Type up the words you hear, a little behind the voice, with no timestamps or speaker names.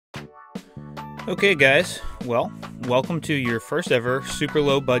Okay guys, well, welcome to your first ever super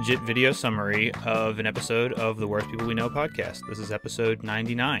low budget video summary of an episode of the Worst People We Know podcast. This is episode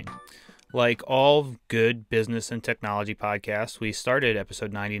 99. Like all good business and technology podcasts, we started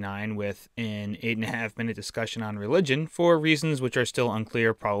episode 99 with an 8.5 minute discussion on religion for reasons which are still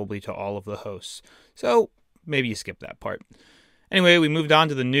unclear probably to all of the hosts. So maybe you skip that part. Anyway, we moved on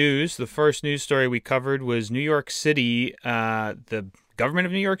to the news. The first news story we covered was New York City. The government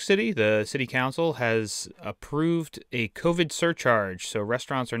of New York City, the city council, has approved a COVID surcharge. So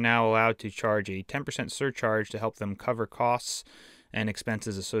restaurants are now allowed to charge a 10% surcharge to help them cover costs and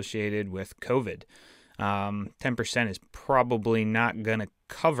expenses associated with COVID. 10% is probably not going to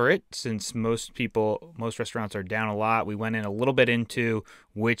cover it since most restaurants are down a lot. We went in a little bit into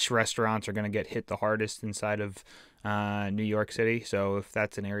which restaurants are going to get hit the hardest inside of New York City. So if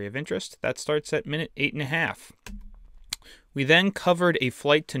that's an area of interest, that starts at minute 8.5. We then covered a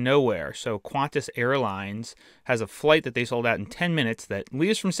flight to nowhere. So Qantas Airlines has a flight that they sold out in 10 minutes that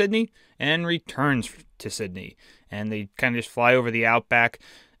leaves from Sydney and returns to Sydney. And they kind of just fly over the outback.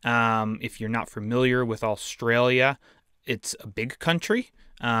 If you're not familiar with Australia, it's a big country.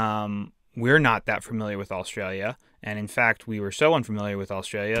 We're not that familiar with Australia. And in fact, we were so unfamiliar with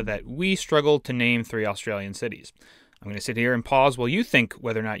Australia that we struggled to name 3 Australian cities. I'm going to sit here and pause while you think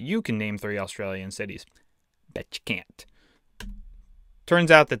whether or not you can name 3 Australian cities. Bet you can't.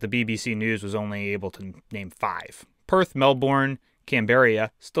 Turns out that the BBC News was only able to name 5. Perth, Melbourne,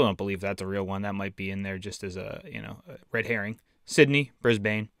 Canberra. Still don't believe that's a real one. That might be in there just as a red herring. Sydney,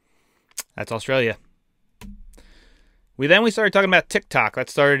 Brisbane. That's Australia. We started talking about TikTok. That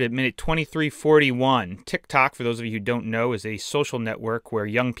started at minute 23:41. TikTok, for those of you who don't know, is a social network where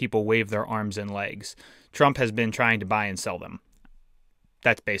young people wave their arms and legs. Trump has been trying to buy and sell them.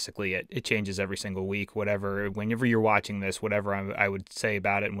 That's basically it. It changes every single week. Whenever you're watching this, whatever I would say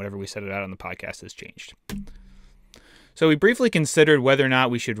about it and whatever we said it out on the podcast has changed. So we briefly considered whether or not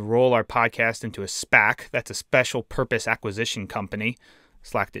we should roll our podcast into a SPAC. That's a special purpose acquisition company.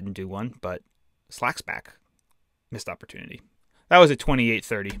 Slack didn't do one, but Slack's back. Missed opportunity. That was at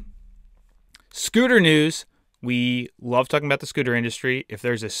 28:30. Scooter news. We love talking about the scooter industry. If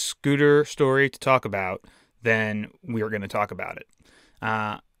there's a scooter story to talk about, then we are going to talk about it.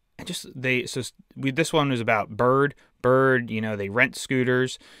 This one was about Bird. Bird, they rent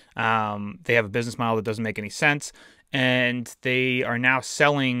scooters. They have a business model that doesn't make any sense. And they are now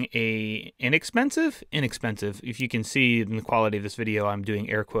selling a inexpensive, if you can see in the quality of this video, I'm doing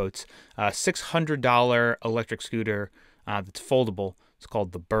air quotes, $600 electric scooter that's foldable. It's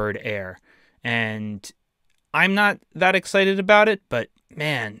called the Bird Air. And I'm not that excited about it, but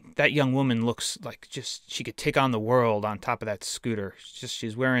man, that young woman looks like she could take on the world on top of that scooter.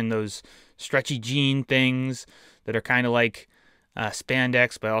 She's wearing those stretchy jean things that are kind of like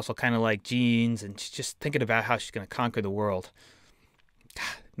spandex, but also kind of like jeans, and she's just thinking about how she's going to conquer the world.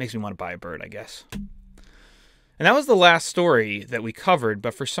 Makes me want to buy a Bird, I guess. And that was the last story that we covered,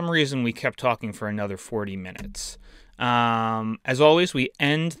 but for some reason we kept talking for another 40 minutes. As always, we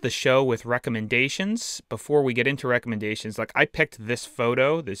end the show with recommendations. Before we get into recommendations, I picked this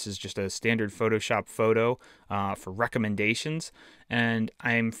photo. This is just a standard Photoshop photo for recommendations, and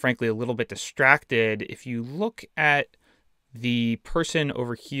I'm frankly a little bit distracted. If you look at the person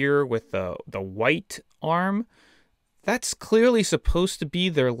over here with the white arm, that's clearly supposed to be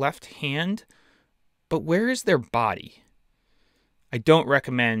their left hand, but where is their body? I don't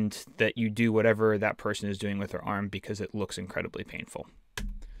recommend that you do whatever that person is doing with their arm because it looks incredibly painful.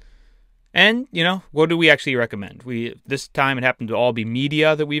 And, what do we actually recommend? This time it happened to all be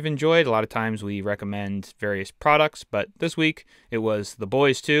media that we've enjoyed. A lot of times we recommend various products, but this week it was The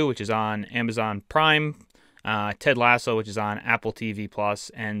Boys 2, which is on Amazon Prime, Ted Lasso, which is on Apple TV+,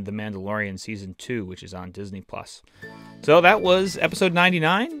 and The Mandalorian Season 2, which is on Disney+. So that was episode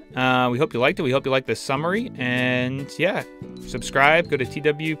 99. We hope you liked it. We hope you liked this summary. And yeah, subscribe. Go to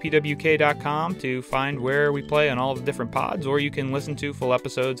twpwk.com to find where we play on all of the different pods, or you can listen to full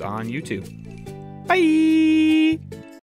episodes on YouTube. Bye!